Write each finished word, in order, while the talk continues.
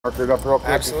Mark it up real quick.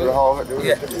 Absolutely. For the whole,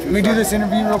 Yeah. Let me do this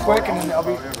interview real quick and then I'll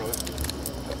be...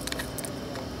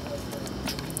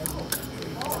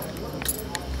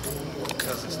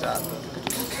 Doesn't stop.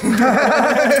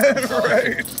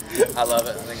 Right. I love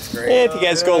it. I think it's great. Yeah, if you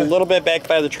guys go a little bit back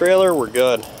by the trailer, we're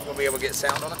good. We'll be able to get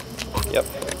sound on it? Yep.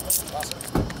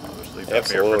 Awesome.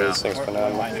 Absolutely, this thing's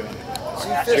phenomenal.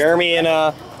 Jeremy and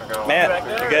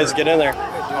Matt, you guys get in there.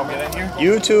 I'll get in here.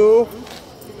 You two,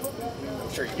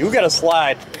 you gotta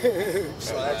slide.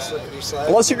 Slide.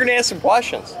 Unless you're gonna ask some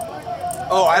questions.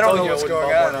 Oh, I don't know what's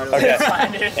going on.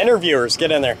 Okay. Interviewers,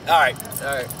 get in there. Alright.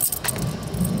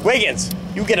 Wiggins,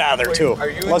 you get out of there too. Are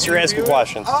you Unless you're asking interviewing?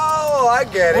 questions. Oh, I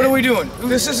get it. What are we doing?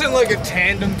 This isn't like a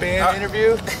tandem band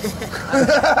interview.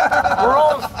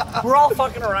 We're all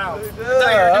fucking around. I thought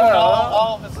you were doing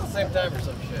all of us at the same time or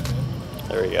some shit.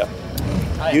 There you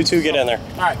go. You two get in there.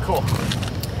 Alright, cool.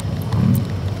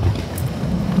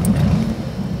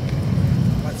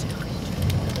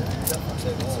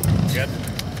 Good?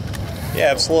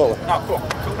 Yeah, absolutely. Oh, cool.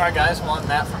 Alright, guys. Well, I'm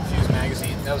Matt from Fuze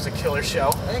Magazine. That was a killer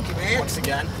show. Thank you, man. Once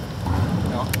again.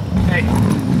 Hey,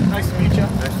 nice to meet you.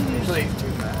 Nice to meet you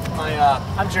too, Matt.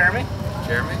 I'm Jeremy.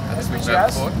 Jeremy? I think we've you met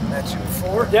guys. before. Met you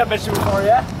before? Yeah, met you before,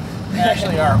 yeah.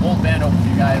 Actually, our old band opened for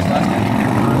you guys last night.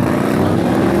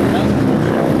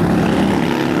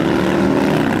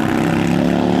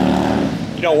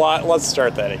 You know what? Let's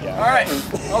start that again. Alright,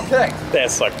 okay. That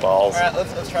sucked balls. Alright,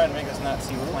 let's try and make this not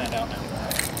seem planned out now.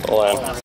 Hold on.